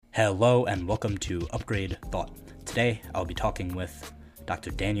Hello and welcome to Upgrade Thought. Today I'll be talking with Dr.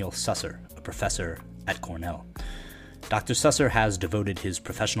 Daniel Susser, a professor at Cornell. Dr. Susser has devoted his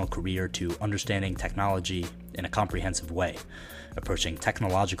professional career to understanding technology in a comprehensive way, approaching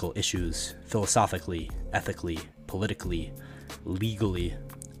technological issues philosophically, ethically, politically, legally,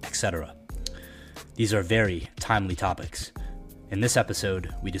 etc. These are very timely topics. In this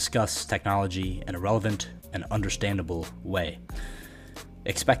episode, we discuss technology in a relevant and understandable way.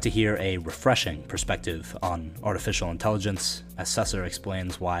 Expect to hear a refreshing perspective on artificial intelligence, as Susser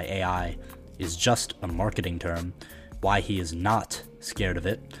explains why AI is just a marketing term, why he is not scared of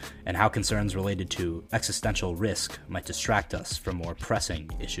it, and how concerns related to existential risk might distract us from more pressing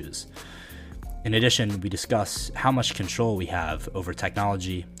issues. In addition, we discuss how much control we have over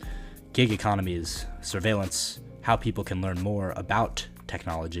technology, gig economies, surveillance, how people can learn more about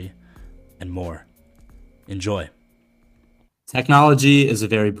technology, and more. Enjoy. Technology is a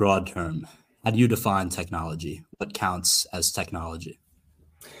very broad term. How do you define technology? What counts as technology?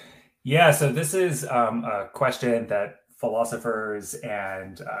 Yeah, so this is a question that philosophers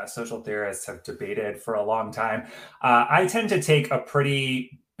and social theorists have debated for a long time. I tend to take a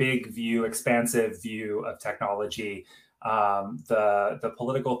pretty big view, expansive view of technology. The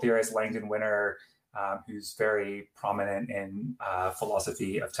political theorist Langdon Winner, who's very prominent in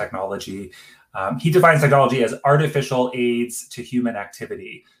philosophy of technology, he defines technology as artificial aids to human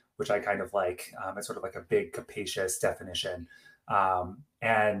activity, which I kind of like. It's sort of like a big, capacious definition.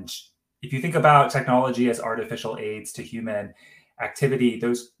 And if you think about technology as artificial aids to human activity,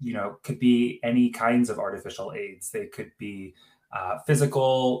 those could be any kinds of artificial aids. They could be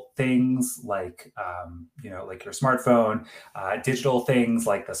physical things like like your smartphone, digital things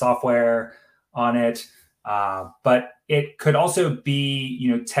like the software on it, but it could also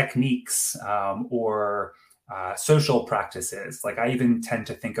be techniques or social practices. Like I even tend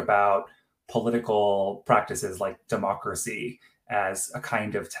to think about political practices like democracy as a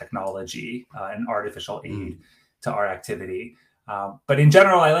kind of technology, an artificial aid to our activity. But in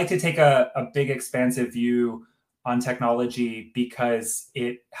general, I like to take a big expansive view on technology because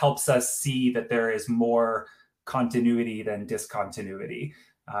it helps us see that there is more continuity than discontinuity.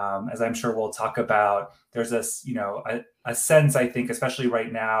 As I'm sure we'll talk about, there's this, a sense, I think, especially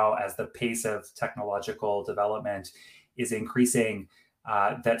right now, as the pace of technological development is increasing,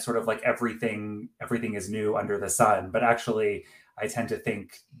 that sort of like everything is new under the sun. But actually, I tend to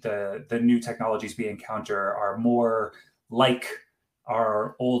think the new technologies we encounter are more like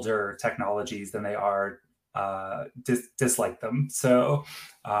our older technologies than they are dislike them, so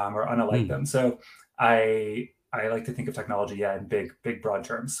or unlike them. So I like to think of technology, in big broad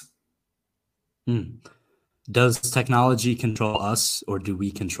terms. Does technology control us, or do we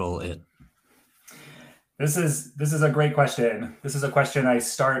control it? This is a great question. This is a question I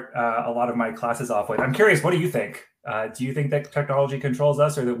start a lot of my classes off with. I'm curious, what do you think? Do you think that technology controls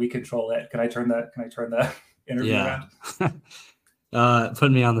us, or that we control it? Can I turn the interview around?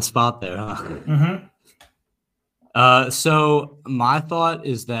 Put me on the spot there, huh? Mm-hmm. So my thought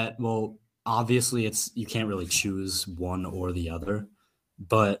is that, well, obviously you can't really choose one or the other,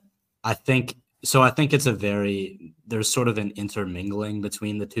 but I think there's sort of an intermingling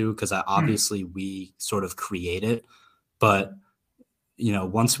between the two, because obviously we sort of create it, but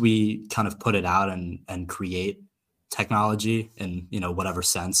once we kind of put it out and create technology in whatever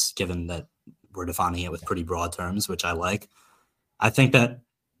sense, given that we're defining it with pretty broad terms, which I like, I think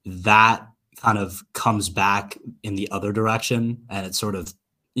that kind of comes back in the other direction, and it sort of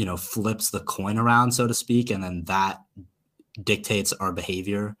flips the coin around, so to speak, and then that dictates our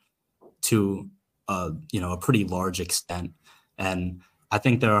behavior to a pretty large extent. And I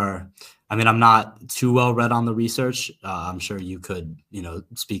think I'm not too well read on the research. I'm sure you could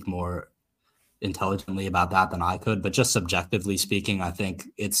speak more intelligently about that than I could, but just subjectively speaking, I think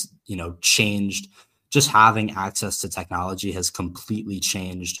it's changed. Just having access to technology has completely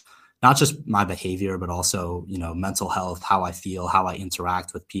changed not just my behavior, but also, mental health, how I feel, how I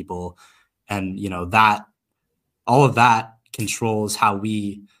interact with people. And, that all of that controls how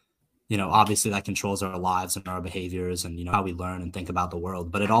we, obviously that controls our lives and our behaviors and, how we learn and think about the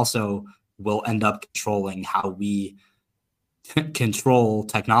world. But it also will end up controlling how we control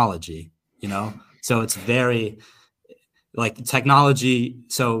technology, So it's very like technology.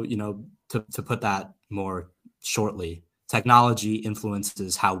 So, to put that more shortly, technology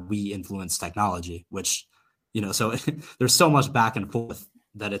influences how we influence technology, which, so there's so much back and forth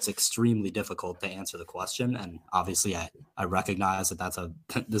that it's extremely difficult to answer the question. And obviously I recognize that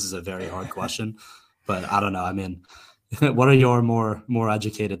this is a very hard question, but I don't know. I mean, What are your more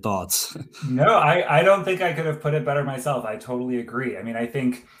educated thoughts? No, I don't think I could have put it better myself. I totally agree. I mean, I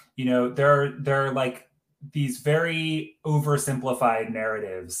think, there are like these very oversimplified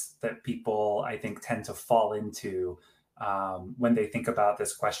narratives that people, I think, tend to fall into when they think about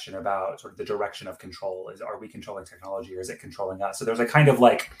this question about sort of the direction of control. Are we controlling technology, or is it controlling us? So there's a kind of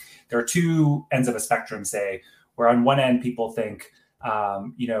like, there are two ends of a spectrum, say, where on one end people think,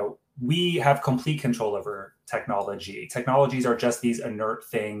 we have complete control over technology. Technologies are just these inert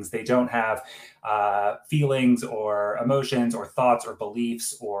things. They don't have feelings or emotions or thoughts or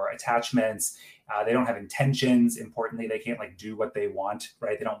beliefs or attachments. They don't have intentions. Importantly, they can't like do what they want,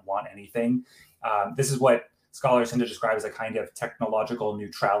 right? They don't want anything. This is what scholars tend to describe as a kind of technological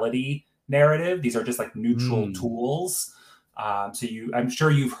neutrality narrative. These are just like neutral tools. I'm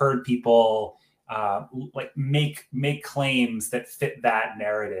sure you've heard people like make claims that fit that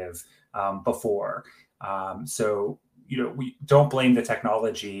narrative before. So we don't blame the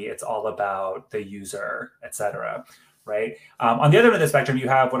technology; it's all about the user, etc. Right? On the other end of the spectrum, you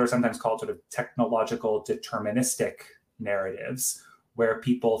have what are sometimes called sort of technological deterministic narratives, where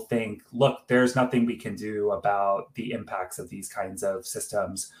people think, look, there's nothing we can do about the impacts of these kinds of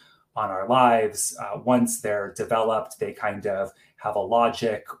systems on our lives. Once they're developed, they kind of have a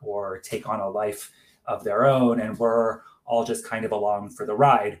logic or take on a life of their own, and we're all just kind of along for the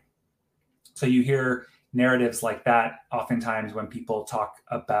ride. So you hear narratives like that oftentimes when people talk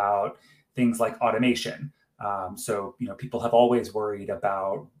about things like automation. So people have always worried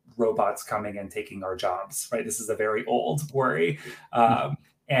about robots coming and taking our jobs, right? This is a very old worry.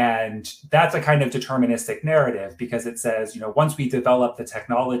 And that's a kind of deterministic narrative, because it says, once we develop the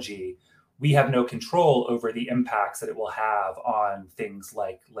technology, we have no control over the impacts that it will have on things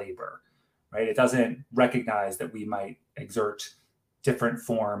like labor, right? It doesn't recognize that we might exert different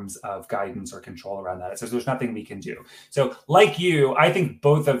forms of guidance or control around that. It says there's nothing we can do. So like you, I think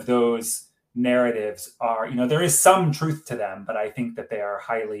both of those narratives are, there is some truth to them, but I think that they are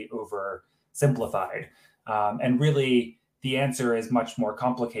highly oversimplified. And really, the answer is much more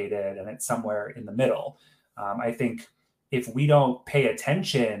complicated, and it's somewhere in the middle. I think if we don't pay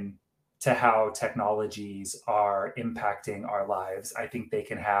attention to how technologies are impacting our lives, I think they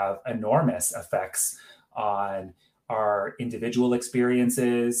can have enormous effects on our individual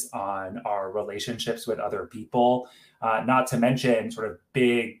experiences, on our relationships with other people, not to mention sort of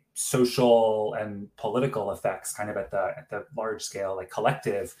big social and political effects kind of at the large scale, like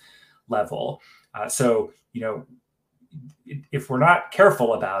collective level. So, if we're not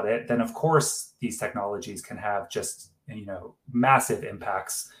careful about it, then of course these technologies can have just, massive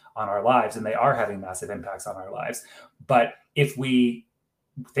impacts on our lives, and they are having massive impacts on our lives. But if we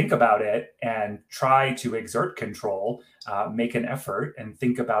think about it and try to exert control, make an effort, and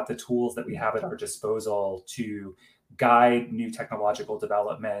think about the tools that we have at our disposal to guide new technological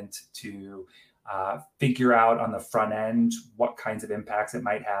development, to figure out on the front end what kinds of impacts it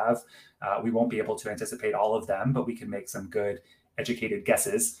might have. We won't be able to anticipate all of them, but we can make some good educated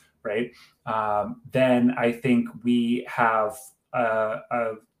guesses, right? Then I think we have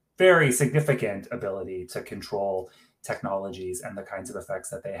a very significant ability to control technologies and the kinds of effects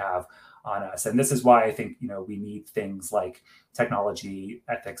that they have on us. And this is why I think, we need things like technology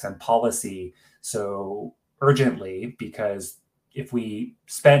ethics and policy so urgently, because if we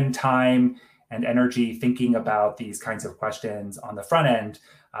spend time and energy thinking about these kinds of questions on the front end,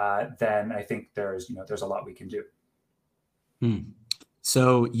 then I think there's a lot we can do.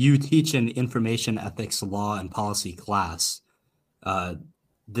 So you teach an information ethics law and policy class.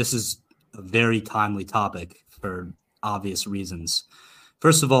 This is a very timely topic for obvious reasons.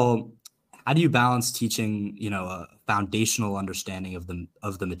 First of all, how do you balance teaching, a foundational understanding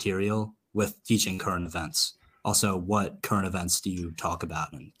of the material with teaching current events? Also, what current events do you talk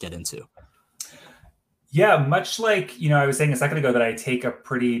about and get into? Yeah, much like, I was saying a second ago that I take a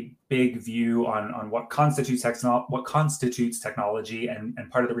pretty big view on what constitutes technology.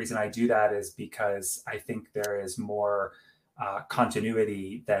 And part of the reason I do that is because I think there is more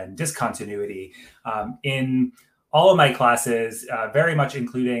continuity than discontinuity. In all of my classes, very much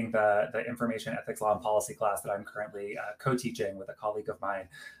including the information ethics law and policy class that I'm currently co-teaching with a colleague of mine,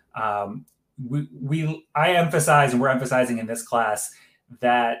 I emphasize, and we're emphasizing in this class,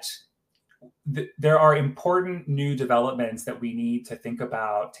 that there are important new developments that we need to think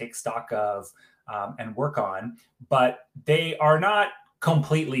about, take stock of, and work on, but they are not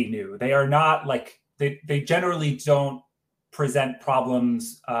completely new. They are not like, they generally don't present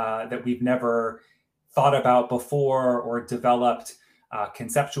problems that we've never thought about before or developed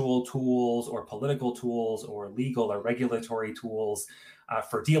conceptual tools or political tools or legal or regulatory tools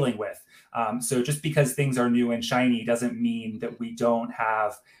for dealing with. So just because things are new and shiny doesn't mean that we don't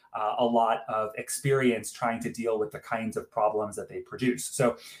have a lot of experience trying to deal with the kinds of problems that they produce.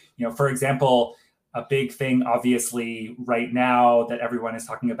 So, for example, a big thing, obviously, right now that everyone is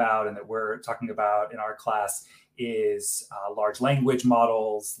talking about and that we're talking about in our class is large language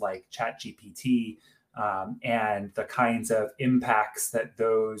models like ChatGPT, and the kinds of impacts that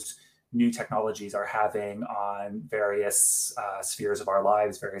those new technologies are having on various spheres of our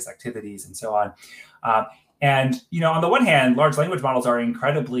lives, various activities, and so on. And, on the one hand, large language models are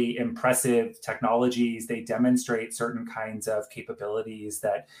incredibly impressive technologies. They demonstrate certain kinds of capabilities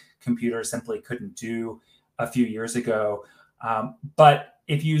that computers simply couldn't do a few years ago. But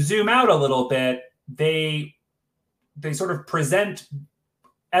if you zoom out a little bit, they sort of present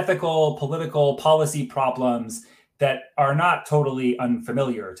ethical, political, policy problems that are not totally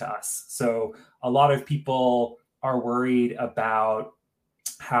unfamiliar to us. So a lot of people are worried about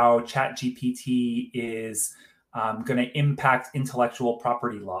how ChatGPT is going to impact intellectual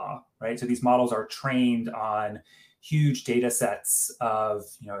property law, right? So these models are trained on huge data sets of,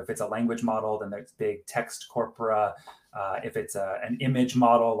 if it's a language model, then there's big text corpora. If it's an image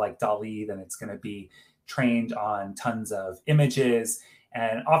model like DALL-E, then it's going to be trained on tons of images.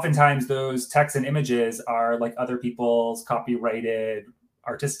 And oftentimes those texts and images are like other people's copyrighted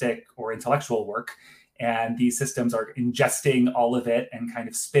artistic or intellectual work. And these systems are ingesting all of it and kind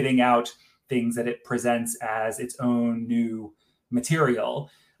of spitting out things that it presents as its own new material.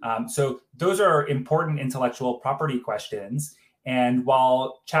 So those are important intellectual property questions. And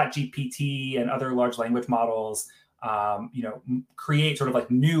while ChatGPT and other large language models, create sort of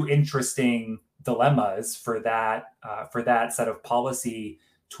like new interesting dilemmas for that set of policy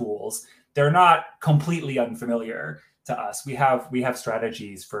tools, they're not completely unfamiliar to us. We have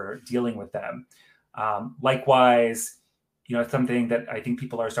strategies for dealing with them. Likewise, something that I think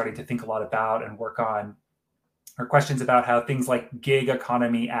people are starting to think a lot about and work on are questions about how things like gig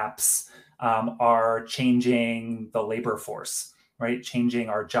economy apps are changing the labor force, right? Changing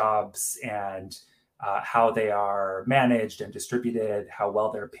our jobs and how they are managed and distributed, how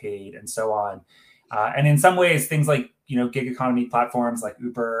well they're paid, and so on. And in some ways, things like gig economy platforms like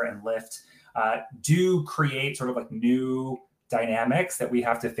Uber and Lyft do create sort of like new dynamics that we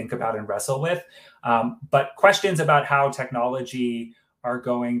have to think about and wrestle with. But questions about how technology are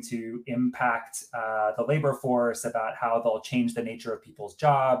going to impact the labor force, about how they'll change the nature of people's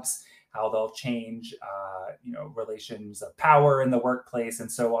jobs, how they'll change relations of power in the workplace,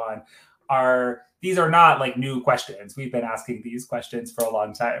 and so on, these are not like new questions. We've been asking these questions for a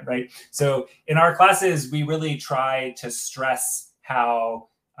long time, right? So in our classes, we really try to stress how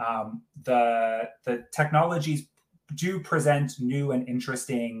the technologies do present new and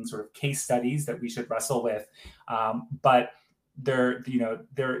interesting sort of case studies that we should wrestle with, but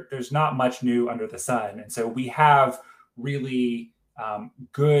there's not much new under the sun, and so we have really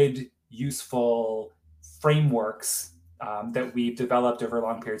good, useful frameworks that we've developed over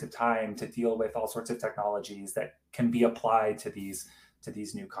long periods of time to deal with all sorts of technologies that can be applied to these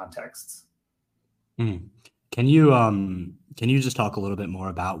new contexts. Mm. Can you just talk a little bit more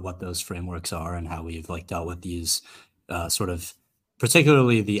about what those frameworks are and how we've like dealt with these sort of,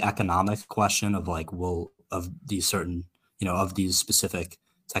 particularly the economic question of like, of these certain, of these specific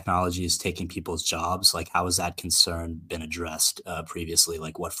technologies taking people's jobs, like how has that concern been addressed previously?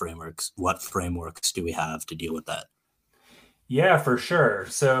 Like what frameworks do we have to deal with that? Yeah, for sure.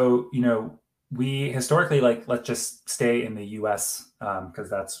 So, we historically, let's just stay in the US because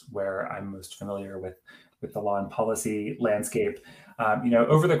that's where I'm most familiar with the law and policy landscape.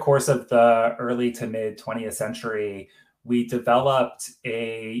 Over the course of the early to mid 20th century, we developed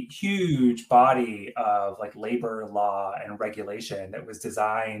a huge body of like labor law and regulation that was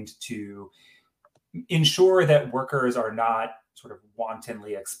designed to ensure that workers are not sort of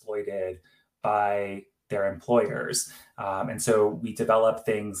wantonly exploited by their employers. And so we developed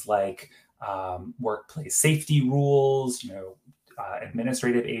things like workplace safety rules,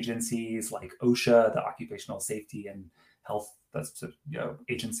 administrative agencies like OSHA, the Occupational Safety and Health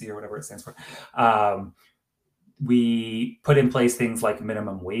agency or whatever it stands for. We put in place things like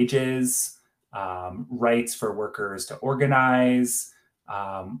minimum wages, rights for workers to organize,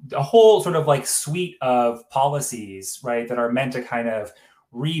 a whole sort of like suite of policies, right, that are meant to kind of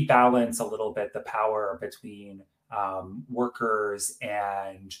rebalance a little bit the power between workers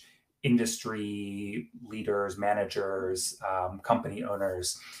and industry leaders, managers, company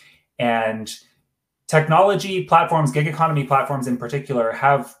owners. And technology platforms, gig economy platforms in particular,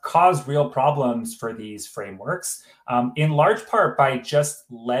 have caused real problems for these frameworks, in large part by just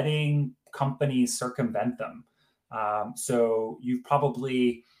letting companies circumvent them. So you've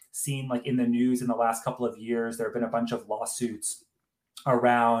probably seen, like in the news in the last couple of years, there have been a bunch of lawsuits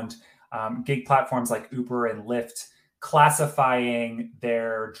around gig platforms like Uber and Lyft classifying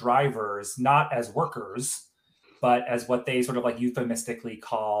their drivers not as workers, but as what they sort of like euphemistically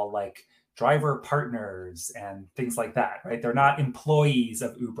call like driver partners and things like that, right? They're not employees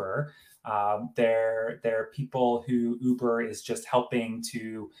of Uber. They're people who Uber is just helping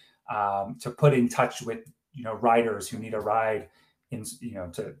to put in touch with, riders who need a ride in,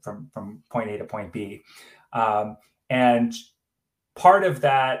 from point A to point B. And part of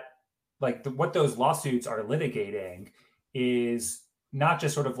that, like what those lawsuits are litigating is not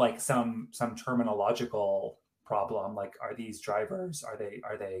just sort of like some terminological problem, like are these drivers, are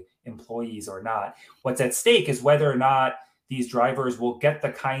they employees or not? What's at stake is whether or not these drivers will get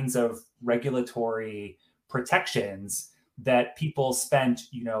the kinds of regulatory protections that people spent,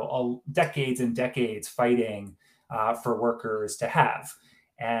 decades and decades fighting for workers to have.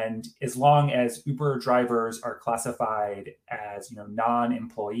 And as long as Uber drivers are classified as,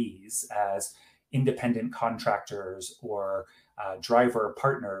 non-employees, as independent contractors or driver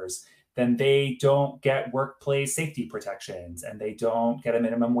partners, then they don't get workplace safety protections and they don't get a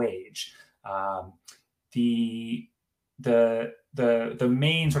minimum wage. The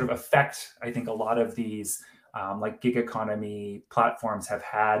main sort of effect I think a lot of these like gig economy platforms have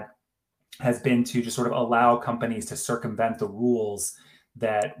had has been to just sort of allow companies to circumvent the rules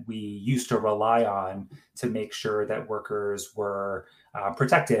that we used to rely on to make sure that workers were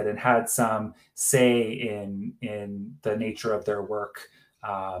protected and had some say in the nature of their work,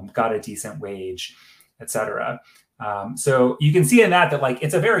 got a decent wage, etc. So you can see in that like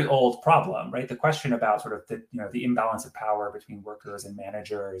it's a very old problem, right? The question about sort of the imbalance of power between workers and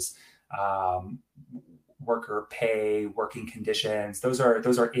managers, worker pay, working conditions, those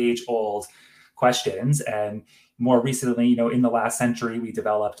are age-old questions. And more recently, in the last century, we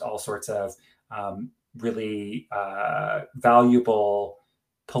developed all sorts of really valuable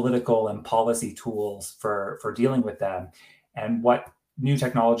political and policy tools for dealing with them. And what new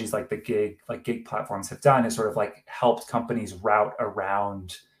technologies like gig platforms have done is sort of like helped companies route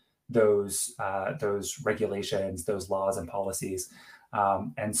around those regulations, those laws and policies.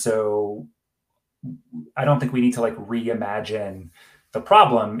 And so I don't think we need to like reimagine the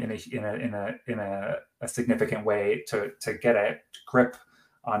problem in a significant way to get a grip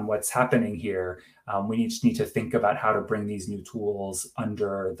on what's happening here. We just need to think about how to bring these new tools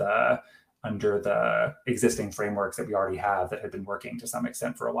under the existing frameworks that we already have that have been working to some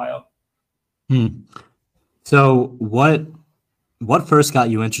extent for a while. So what first got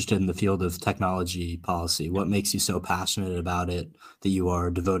you interested in the field of technology policy? What makes you so passionate about it that you are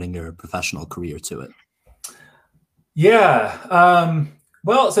devoting your professional career to it? Yeah.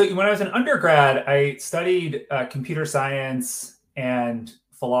 Well, so when I was an undergrad, I studied computer science and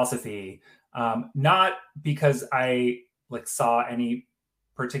philosophy, not because I like saw any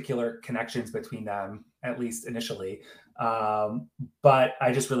particular connections between them, at least initially, but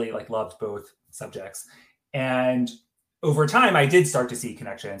I just really like loved both subjects. And over time, I did start to see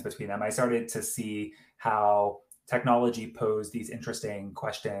connections between them. I started to see how technology posed these interesting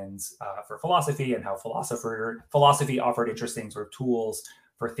questions for philosophy, and how philosophy offered interesting sort of tools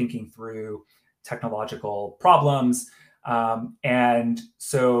for thinking through technological problems. And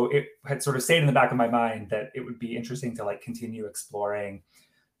so it had sort of stayed in the back of my mind that it would be interesting to like continue exploring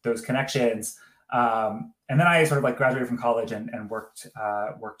those connections. And then I sort of like graduated from college and worked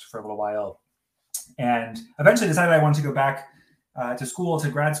for a little while, and eventually decided I wanted to go back to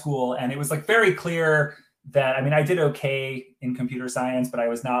grad school. And it was like very clear that, I mean, I did okay in computer science, but I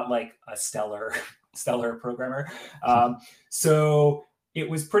was not like a stellar programmer. So it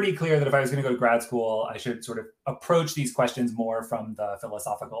was pretty clear that if I was going to go to grad school, I should sort of approach these questions more from the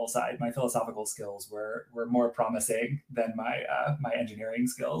philosophical side. My philosophical skills were more promising than my engineering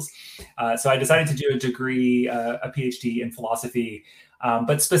skills. So I decided to do a degree, a PhD in philosophy.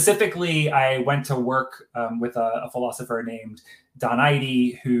 But specifically, I went to work with a philosopher named Don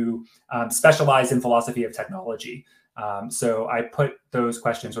Eide, who specialized in philosophy of technology. So I put those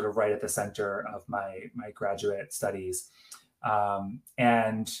questions sort of right at the center of my graduate studies.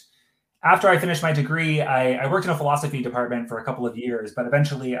 And after I finished my degree, I worked in a philosophy department for a couple of years, but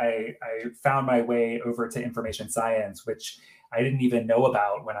eventually I found my way over to information science, which I didn't even know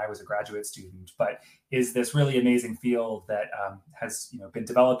about when I was a graduate student, but is this really amazing field that has been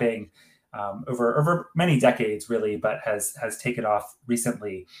developing over many decades, really, but has taken off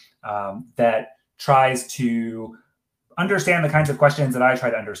recently, that tries to understand the kinds of questions that I try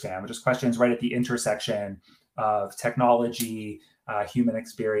to understand, which is questions right at the intersection of technology, human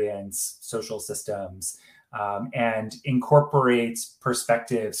experience, social systems, and incorporates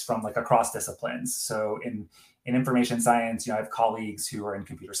perspectives from like across disciplines. So in information science, I have colleagues who are in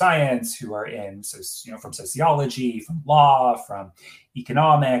computer science, who are in, from sociology, from law, from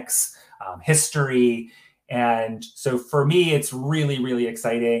economics, history. And so for me, it's really, really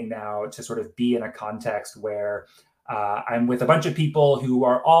exciting now to sort of be in a context where I'm with a bunch of people who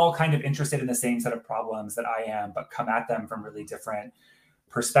are all kind of interested in the same set of problems that I am, but come at them from really different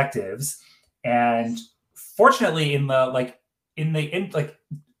perspectives. And fortunately,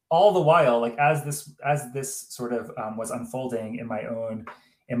 all the while, like as this sort of was unfolding in my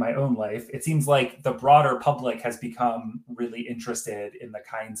own life, it seems like the broader public has become really interested in the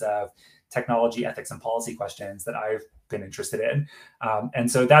kinds of technology, ethics, and policy questions that I've been interested in.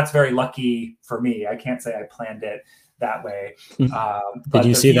 And so that's very lucky for me. I can't say I planned it that way. Did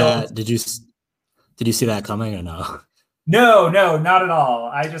you see that? Did you see that coming or no? No, not at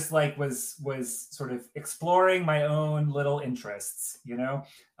all. I just was sort of exploring my own little interests,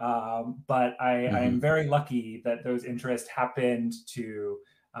 but I am very lucky that those interests happened to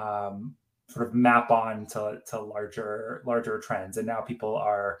sort of map on to larger trends. And now people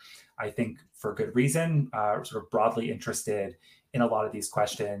are, I think for good reason, sort of broadly interested in a lot of these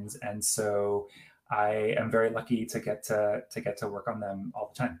questions. And so I am very lucky to get to work on them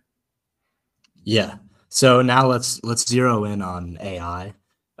all the time. Yeah. So now let's zero in on AI.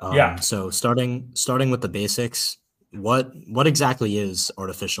 So starting with the basics, what exactly is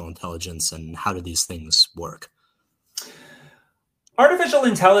artificial intelligence and how do these things work? Artificial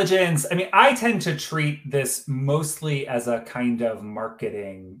intelligence, I mean, I tend to treat this mostly as a kind of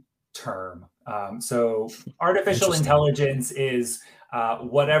marketing term. So artificial intelligence is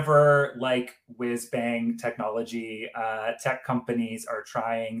whatever like whiz-bang technology tech companies are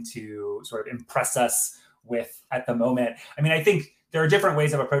trying to sort of impress us with at the moment. I mean, I think there are different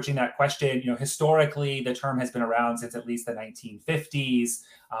ways of approaching that question. Historically, the term has been around since at least the 1950s,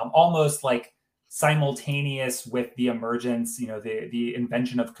 almost like simultaneous with the emergence, the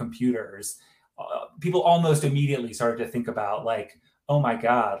invention of computers. People almost immediately started to think about like, oh my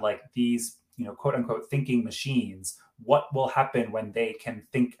God, like these, quote unquote, thinking machines, what will happen when they can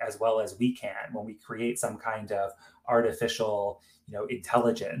think as well as we can, when we create some kind of artificial,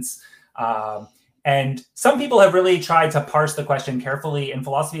 intelligence. And some people have really tried to parse the question carefully. In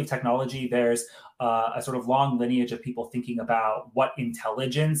philosophy of technology, there's a sort of long lineage of people thinking about what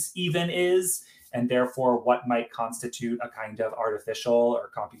intelligence even is, and therefore what might constitute a kind of artificial or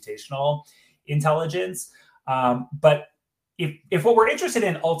computational intelligence. But if what we're interested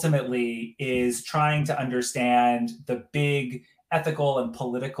in ultimately is trying to understand the big ethical and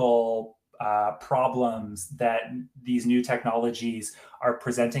political problems that these new technologies are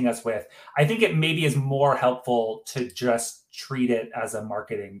presenting us with, I think it maybe is more helpful to just treat it as a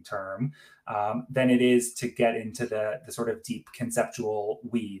marketing term than it is to get into the sort of deep conceptual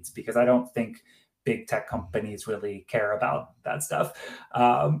weeds, because I don't think big tech companies really care about that stuff.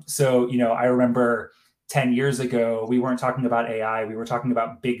 So, I remember 10 years ago, we weren't talking about AI, we were talking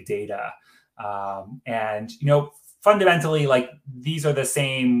about big data. And, fundamentally, like these are the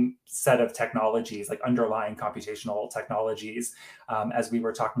same set of technologies, like underlying computational technologies, as we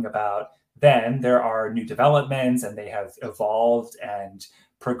were talking about then. There are new developments and they have evolved and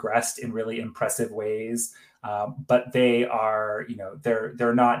progressed in really impressive ways. But they are,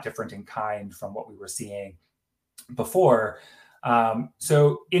 they're not different in kind from what we were seeing before.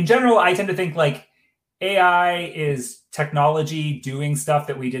 So in general, I tend to think like AI is technology doing stuff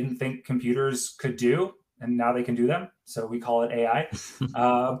that we didn't think computers could do, and now they can do them. So we call it AI.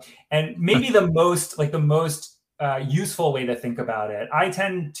 And maybe the most useful way to think about it, I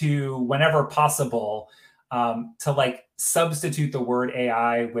tend to, whenever possible, to like substitute the word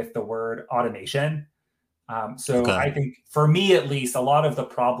AI with the word automation. So I think for me, at least, a lot of the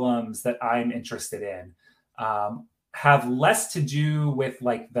problems that I'm interested in have less to do with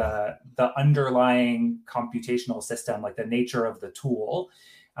like the underlying computational system, like the nature of the tool,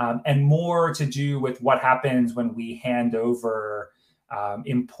 and more to do with what happens when we hand over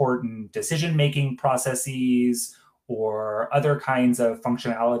important decision-making processes or other kinds of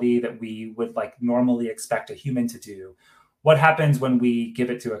functionality that we would like normally expect a human to do. What happens when we give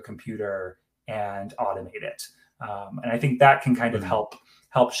it to a computer and automate it? And I think that can kind of help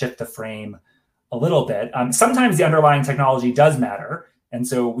shift the frame a little bit. Sometimes the underlying technology does matter, and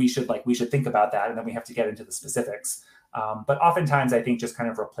so we should think about that, and then we have to get into the specifics. But oftentimes, I think just kind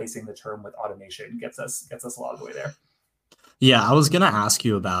of replacing the term with automation gets us a lot of the way there. Yeah, I was gonna ask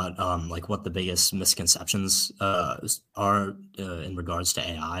you about like what the biggest misconceptions are in regards to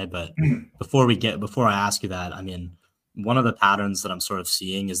AI, but before I ask you that, I mean, one of the patterns that I'm sort of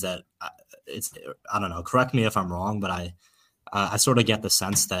seeing is that it's I don't know, correct me if I'm wrong, but I sort of get the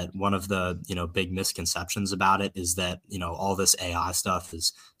sense that one of the big misconceptions about it is that all this AI stuff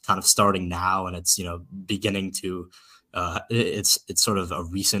is kind of starting now, and it's beginning to it's sort of a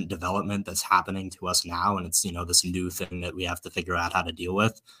recent development that's happening to us now, and it's this new thing that we have to figure out how to deal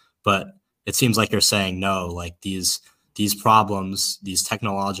with. But it seems like you're saying no, like these problems, these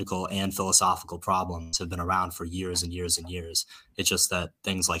technological and philosophical problems have been around for years and years and years. It's just that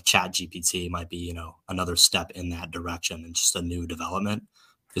things like Chat GPT might be, another step in that direction and just a new development.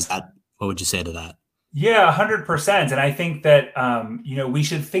 Is that, what would you say to that? Yeah, 100%. And I think that we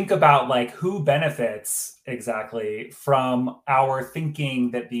should think about like who benefits exactly from our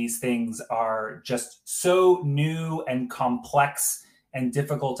thinking that these things are just so new and complex and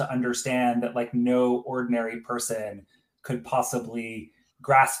difficult to understand that like no ordinary person could possibly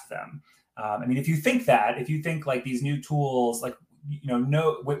grasp them. I mean, if you think that, if you think like these new tools, like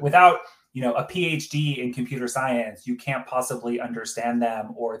no, without a PhD in computer science, you can't possibly understand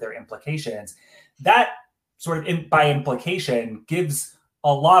them or their implications. That sort of by implication gives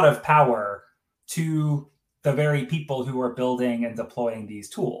a lot of power to the very people who are building and deploying these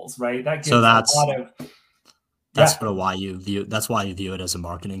tools, right? That So gives a lot of, that's yeah. sort of why you view it as a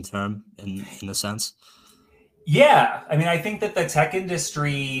marketing term in a sense. Yeah. I mean, I think that the tech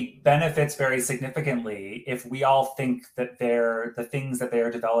industry benefits very significantly if we all think that the things that they are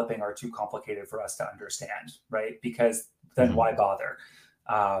developing are too complicated for us to understand, right? Because then why bother?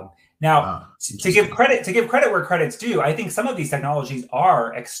 Now, to give credit where credit's due, I think some of these technologies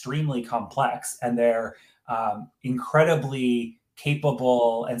are extremely complex and they're incredibly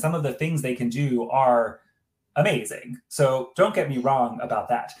capable, and some of the things they can do are amazing. So don't get me wrong about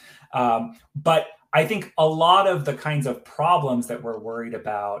that. But I think a lot of the kinds of problems that we're worried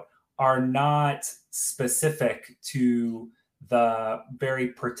about are not specific to the very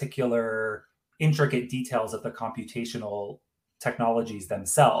particular intricate details of the computational technologies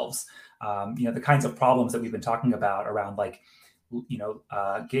themselves. The kinds of problems that we've been talking about around like,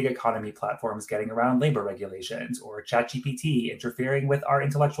 gig economy platforms getting around labor regulations, or ChatGPT interfering with our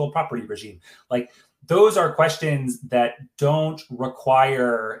intellectual property regime. Like, those are questions that don't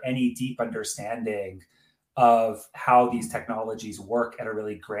require any deep understanding of how these technologies work at a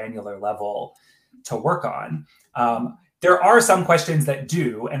really granular level to work on. There are some questions that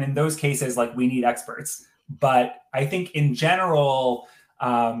do, and in those cases, like, we need experts. But I think in general,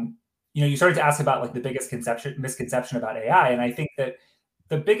 you started to ask about like the biggest misconception about AI, and I think that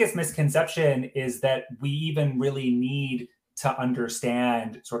the biggest misconception is that we even really need to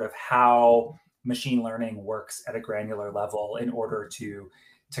understand sort of how machine learning works at a granular level in order to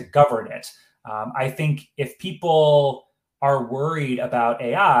govern it. I think if people are worried about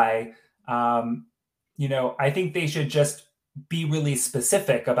AI, I think they should just be really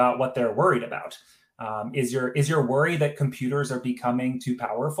specific about what they're worried about. Is your worry that computers are becoming too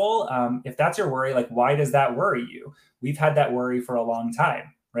powerful? If that's your worry, like, why does that worry you? We've had that worry for a long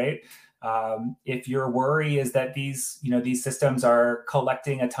time, right? If your worry is that these systems are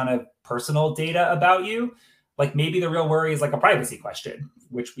collecting a ton of personal data about you, like, maybe the real worry is like a privacy question,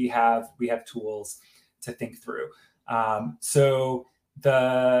 which we have tools to think through. So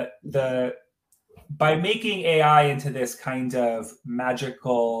by making AI into this kind of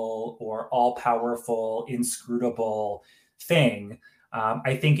magical or all-powerful, inscrutable thing,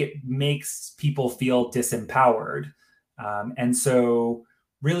 I think it makes people feel disempowered. And so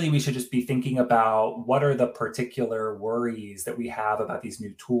really we should just be thinking about what are the particular worries that we have about these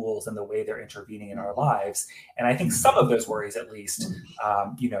new tools and the way they're intervening in our lives. And I think some of those worries, at least,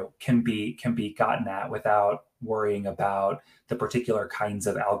 can be gotten at without worrying about the particular kinds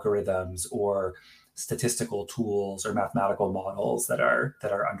of algorithms or statistical tools or mathematical models that are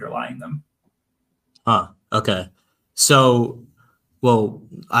underlying them. Okay. So, well,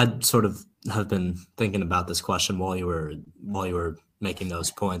 I sort of have been thinking about this question while you were making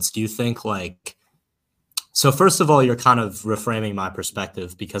those points. Do you think, like, so first of all, you're kind of reframing my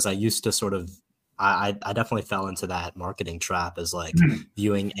perspective, because I used to sort of, I definitely fell into that marketing trap as like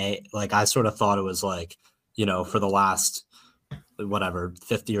viewing like, I sort of thought it was like, for the last, whatever,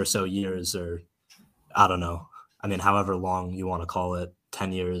 50 or so years, or I don't know, I mean, however long you want to call it,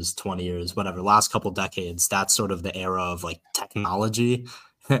 10 years, 20 years, whatever, last couple decades, that's sort of the era of like technology.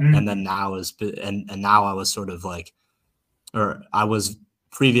 And then now and now I was sort of like, or I was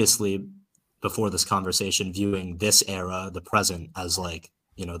previously, before this conversation, viewing this era, the present, as like,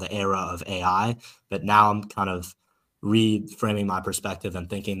 the era of AI. But now I'm kind of reframing my perspective and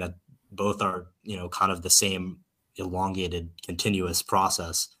thinking that both are, kind of the same elongated, continuous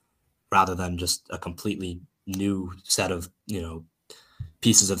process rather than just a completely new set of,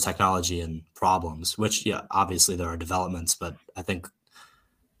 pieces of technology and problems, which, yeah, obviously there are developments, but I think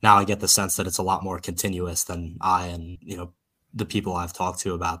now I get the sense that it's a lot more continuous than I and, the people I've talked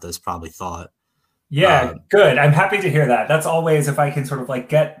to about this probably thought. Yeah, good. I'm happy to hear that. That's always, if I can sort of like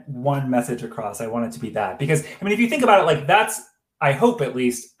get one message across, I want it to be that. Because, I mean, if you think about it, like that's, I hope at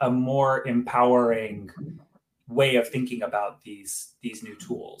least, a more empowering way of thinking about these new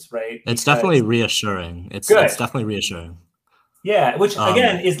tools, right? It's definitely reassuring. It's definitely reassuring. Yeah, which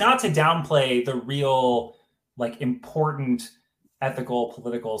again is not to downplay the real, like, important ethical,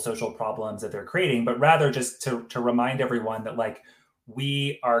 political, social problems that they're creating, but rather just to remind everyone that, like,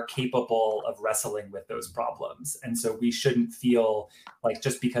 we are capable of wrestling with those problems. And so we shouldn't feel like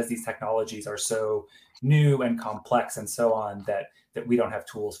just because these technologies are so new and complex and so on, that we don't have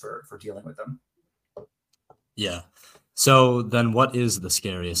tools for dealing with them. Yeah. So then what is the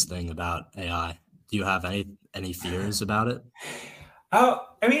scariest thing about AI? Do you have any fears about it?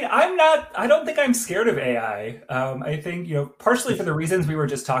 I mean, I don't think I'm scared of AI. I think, partially for the reasons we were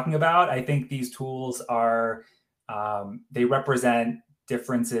just talking about, I think these tools are, they represent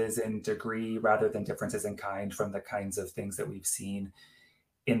differences in degree rather than differences in kind from the kinds of things that we've seen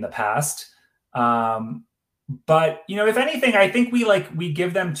in the past. But, if anything, I think we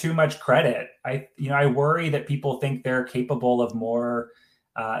give them too much credit. I worry that people think they're capable of more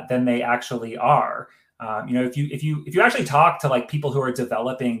than they actually are. If you actually talk to like people who are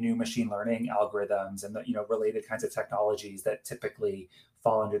developing new machine learning algorithms and the, related kinds of technologies that typically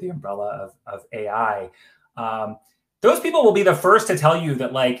fall under the umbrella of AI, those people will be the first to tell you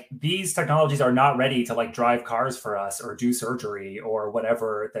that like these technologies are not ready to like drive cars for us or do surgery or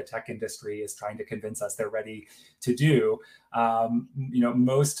whatever the tech industry is trying to convince us they're ready to do.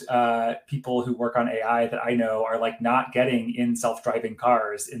 Most people who work on AI that I know are like not getting in self-driving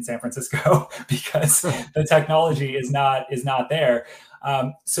cars in San Francisco because the technology is not there.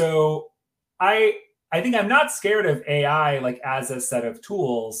 So I think I'm not scared of AI like as a set of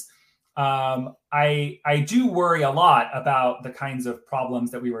tools. I do worry a lot about the kinds of problems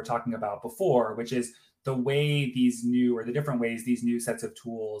that we were talking about before, which is the way the different ways these new sets of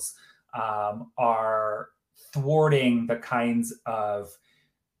tools are thwarting the kinds of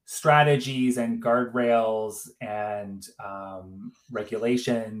strategies and guardrails and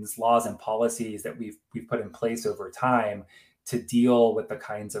regulations, laws, and policies that we've put in place over time to deal with the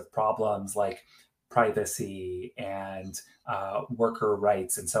kinds of problems like privacy and worker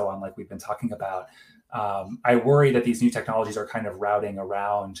rights and so on, like we've been talking about. I worry that these new technologies are kind of routing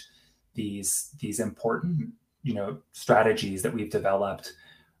around these important, strategies that we've developed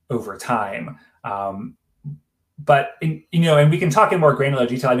over time. But and we can talk in more granular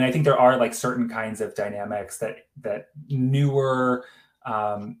detail. I mean, I think there are like certain kinds of dynamics that newer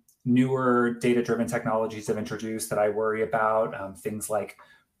data-driven technologies have introduced that I worry about. Things like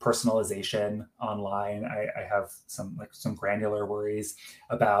personalization online, I have some granular worries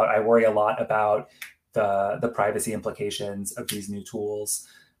about. I worry a lot about the privacy implications of these new tools.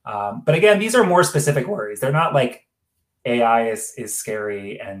 But again, these are more specific worries. They're not like AI is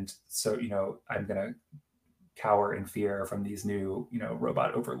scary, and so I'm gonna cower in fear from these new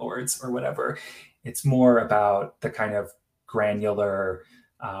robot overlords or whatever. It's more about the kind of granular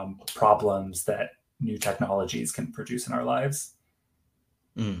problems that new technologies can produce in our lives.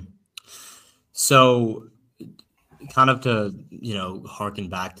 So kind of to harken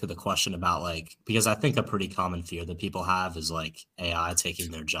back to the question about like, because I think a pretty common fear that people have is like AI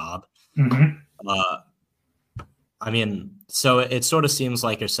taking their job. I mean, so it sort of seems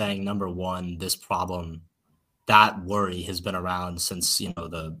like you're saying, number one, this problem, that worry has been around since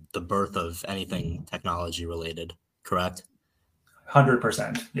the birth of anything technology related, correct?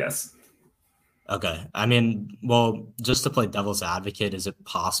 100%, yes. Okay. I mean, well, just to play devil's advocate, is it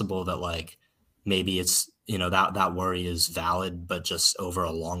possible that like maybe it's that worry is valid, but just over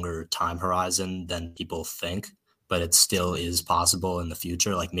a longer time horizon than people think, but it still is possible in the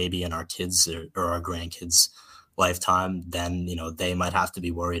future, like maybe in our kids or our grandkids' lifetime, then they might have to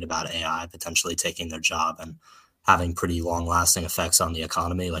be worried about AI potentially taking their job and having pretty long lasting effects on the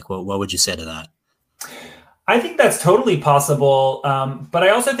economy. Like what would you say to that? I think that's totally possible. But I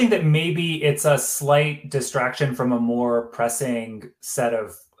also think that maybe it's a slight distraction from a more pressing set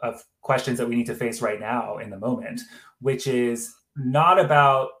of questions that we need to face right now in the moment, which is not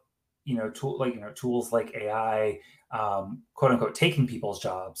about, tools like AI, quote unquote, taking people's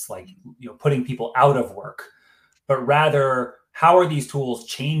jobs, like, putting people out of work, but rather how are these tools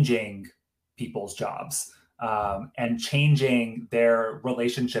changing people's jobs? and changing their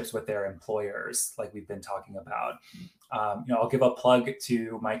relationships with their employers, like we've been talking about. I'll give a plug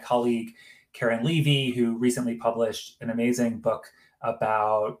to my colleague, Karen Levy, who recently published an amazing book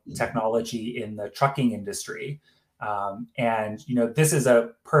about technology in the trucking industry. And this is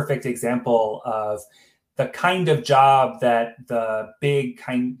a perfect example of the kind of job that the big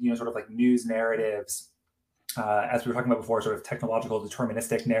sort of like news narratives, as we were talking about before, sort of technological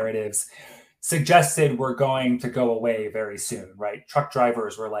deterministic narratives, suggested were going to go away very soon, right? Truck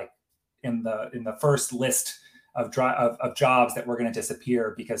drivers were like in the first list of jobs that were going to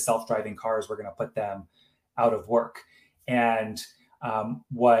disappear because self-driving cars were going to put them out of work. And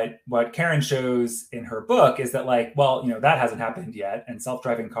what Karen shows in her book is that that hasn't happened yet, and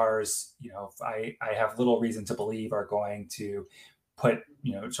self-driving cars, I have little reason to believe are going to put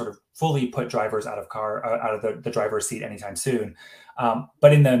sort of fully put drivers out of the driver's seat anytime soon.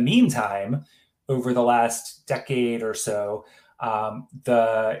 But in the meantime, over the last decade or so,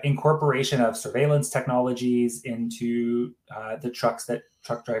 the incorporation of surveillance technologies into the trucks that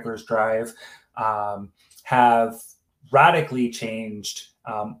truck drivers drive have radically changed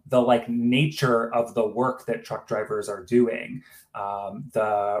the nature of the work that truck drivers are doing,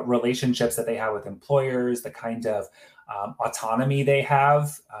 the relationships that they have with employers, the kind of autonomy they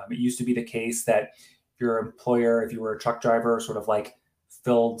have. It used to be the case that your employer, if you were a truck driver, sort of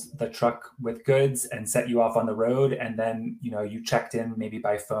filled the truck with goods and set you off on the road, and then you checked in maybe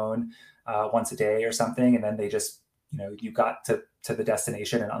by phone once a day or something, and then they just you got to the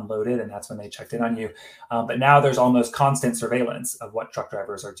destination and unloaded, and that's when they checked in on you. But now there's almost constant surveillance of what truck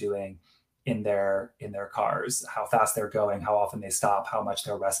drivers are doing in their cars, how fast they're going, how often they stop, how much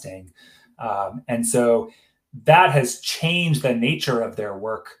they're resting, and so that has changed the nature of their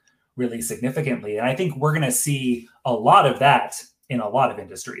work really significantly. And I think we're going to see a lot of that in a lot of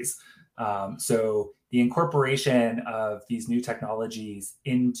industries. So the incorporation of these new technologies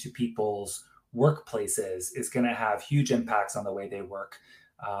into people's workplaces is going to have huge impacts on the way they work.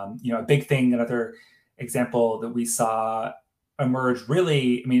 A big thing, another example that we saw emerge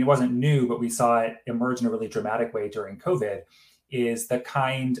really, it wasn't new, but we saw it emerge in a really dramatic way during COVID, is the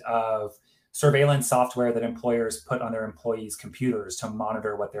kind of surveillance software that employers put on their employees' computers to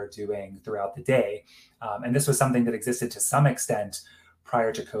monitor what they're doing throughout the day. And this was something that existed to some extent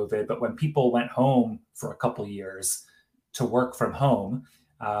prior to COVID, but when people went home for a couple years to work from home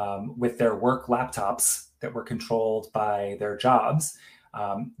with their work laptops that were controlled by their jobs,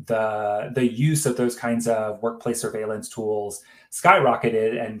 the use of those kinds of workplace surveillance tools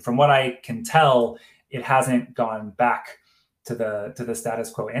skyrocketed. And from what I can tell, it hasn't gone back to the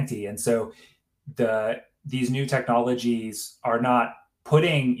status quo ante. And so these new technologies are not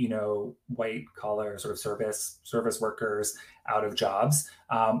putting white collar sort of service workers out of jobs,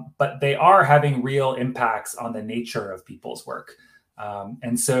 but they are having real impacts on the nature of people's work.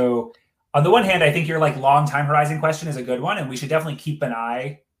 And so on the one hand, I think your long time horizon question is a good one, and we should definitely keep an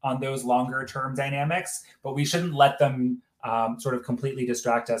eye on those longer term dynamics, but we shouldn't let them sort of completely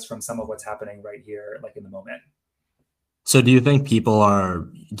distract us from some of what's happening right here, in the moment. So do you think people are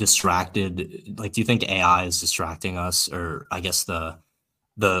distracted? Do you think AI is distracting us, or I guess the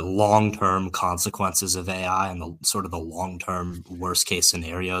long-term consequences of AI and the sort of the long-term worst case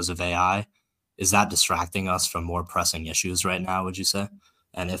scenarios of AI, is that distracting us from more pressing issues right now, would you say?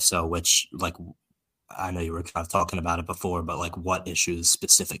 And if so, which, I know you were kind of talking about it before, but what issues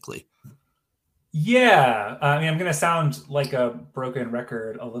specifically? Yeah, I'm going to sound like a broken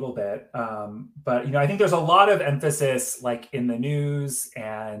record a little bit, but I think there's a lot of emphasis, in the news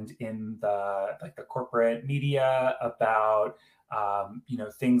and in the the corporate media about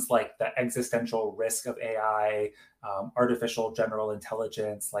things like the existential risk of AI, artificial general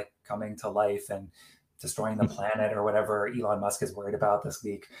intelligence, coming to life and destroying the planet or whatever Elon Musk is worried about this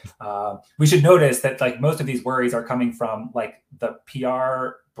week. We should notice that most of these worries are coming from the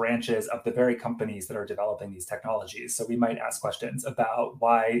PR branches of the very companies that are developing these technologies. So we might ask questions about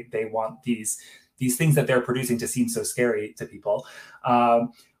why they want these things that they're producing to seem so scary to people.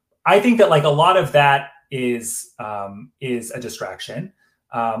 I think that a lot of that is a distraction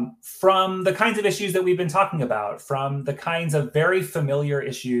from the kinds of issues that we've been talking about, from the kinds of very familiar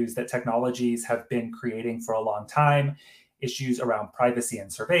issues that technologies have been creating for a long time, issues around privacy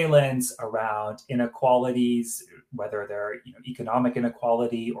and surveillance, around inequalities, whether they're economic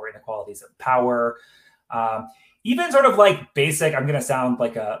inequality or inequalities of power, even sort of basic. I'm going to sound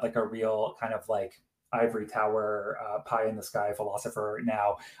like a real kind of ivory tower, pie in the sky philosopher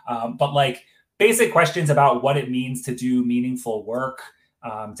now, but basic questions about what it means to do meaningful work,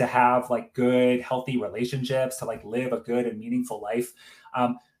 to have good, healthy relationships, to live a good and meaningful life.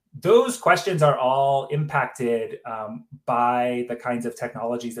 those questions are all impacted by the kinds of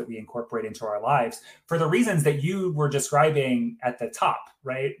technologies that we incorporate into our lives for the reasons that you were describing at the top,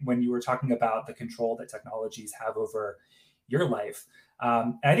 right? When you were talking about the control that technologies have over your life.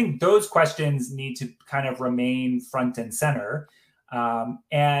 And I think those questions need to kind of remain front and center.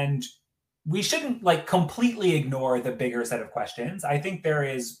 And we shouldn't like completely ignore the bigger set of questions. I think there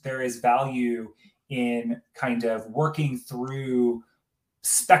is value in kind of working through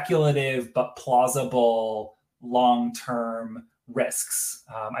speculative but plausible long-term risks.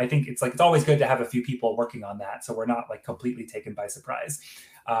 I think it's always good to have a few people working on that, so we're not like completely taken by surprise.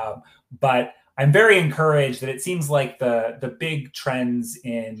 But I'm very encouraged that it seems like the big trends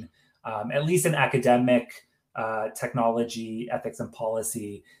in at least in academic technology, ethics, and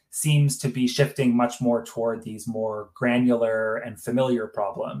policy seems to be shifting much more toward these more granular and familiar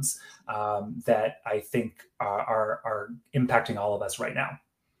problems that I think are impacting all of us right now.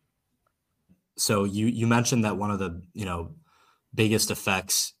 So you mentioned that one of the biggest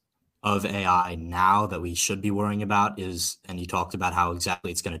effects of AI now that we should be worrying about is, and you talked about how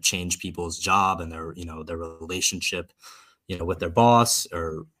exactly it's going to change people's job and their their relationship with their boss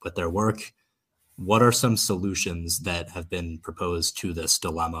or with their work. What are some solutions that have been proposed to this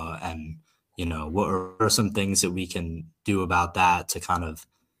dilemma, and what are some things that we can do about that to kind of,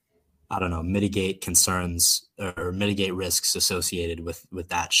 I don't know, mitigate concerns or mitigate risks associated with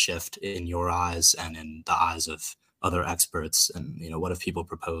that shift in your eyes and in the eyes of other experts? And what have people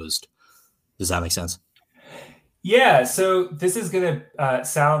proposed? Does that make sense? Yeah, so this is going to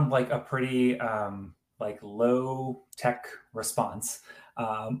sound like a pretty like low tech response,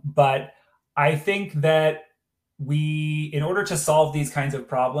 but I think that in order to solve these kinds of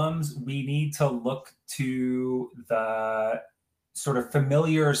problems, we need to look to the sort of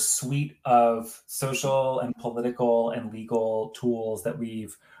familiar suite of social and political and legal tools that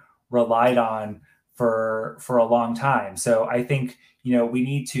we've relied on for a long time. So I think, we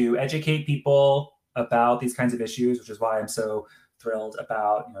need to educate people about these kinds of issues, which is why I'm so thrilled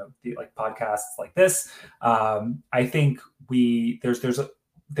about, like podcasts like this. I think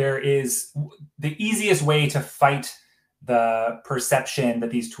there is the easiest way to fight the perception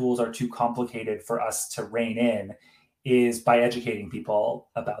that these tools are too complicated for us to rein in is by educating people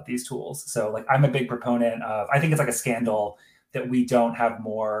about these tools. So like, I'm a big proponent of, I think it's like a scandal that we don't have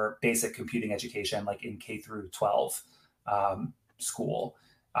more basic computing education, like in K through 12 school.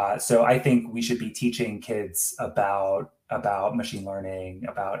 So I think we should be teaching kids about machine learning,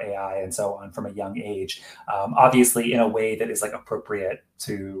 about AI, and so on from a young age, obviously in a way that is like appropriate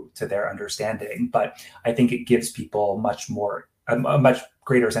to their understanding. But I think it gives people a much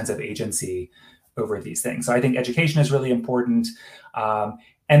greater sense of agency over these things. So I think education is really important.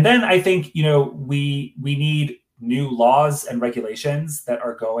 And then I think, we need new laws and regulations that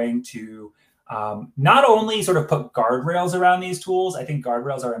are going to not only sort of put guardrails around these tools. I think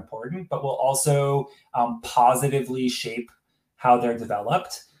guardrails are important, but will also positively shape how they're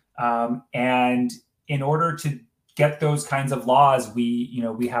developed. And in order to get those kinds of laws,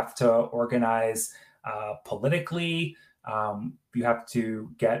 we have to organize politically. You have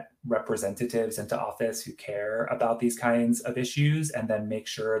to get representatives into office who care about these kinds of issues, and then make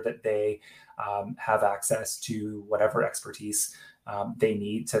sure that they have access to whatever expertise they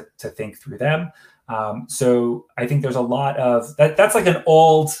need to think through them. So I think there's a lot of that's like an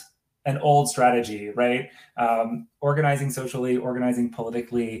old strategy, right? Organizing socially, organizing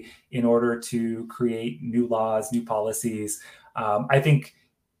politically in order to create new laws, new policies. I think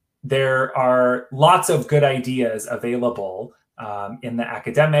there are lots of good ideas available in the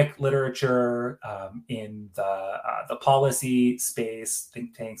academic literature, in the policy space,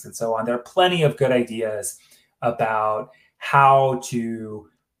 think tanks, and so on. There are plenty of good ideas about how to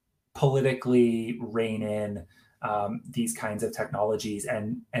politically rein in these kinds of technologies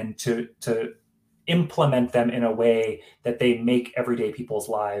and to implement them in a way that they make everyday people's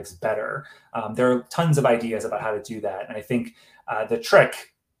lives better. There are tons of ideas about how to do that. And I think the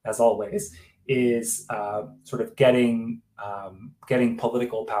trick, as always, is sort of getting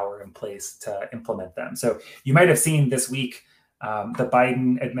political power in place to implement them. So you might have seen this week, the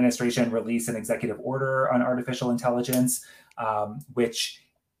Biden administration released an executive order on artificial intelligence, which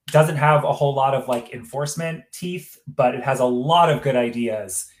doesn't have a whole lot of like enforcement teeth, but it has a lot of good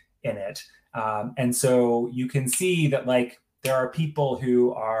ideas in it. And so you can see that like there are people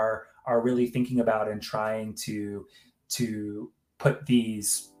who are really thinking about and trying to put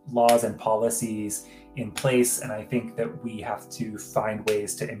these laws and policies in place. And I think that we have to find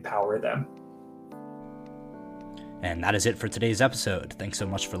ways to empower them. And that is it for today's episode. Thanks so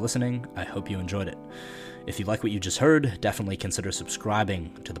much for listening. I hope you enjoyed it. If you like what you just heard, definitely consider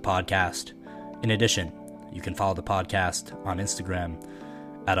subscribing to the podcast. In addition, you can follow the podcast on Instagram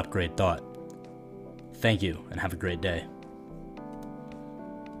at Upgrade Thought. Thank you and have a great day.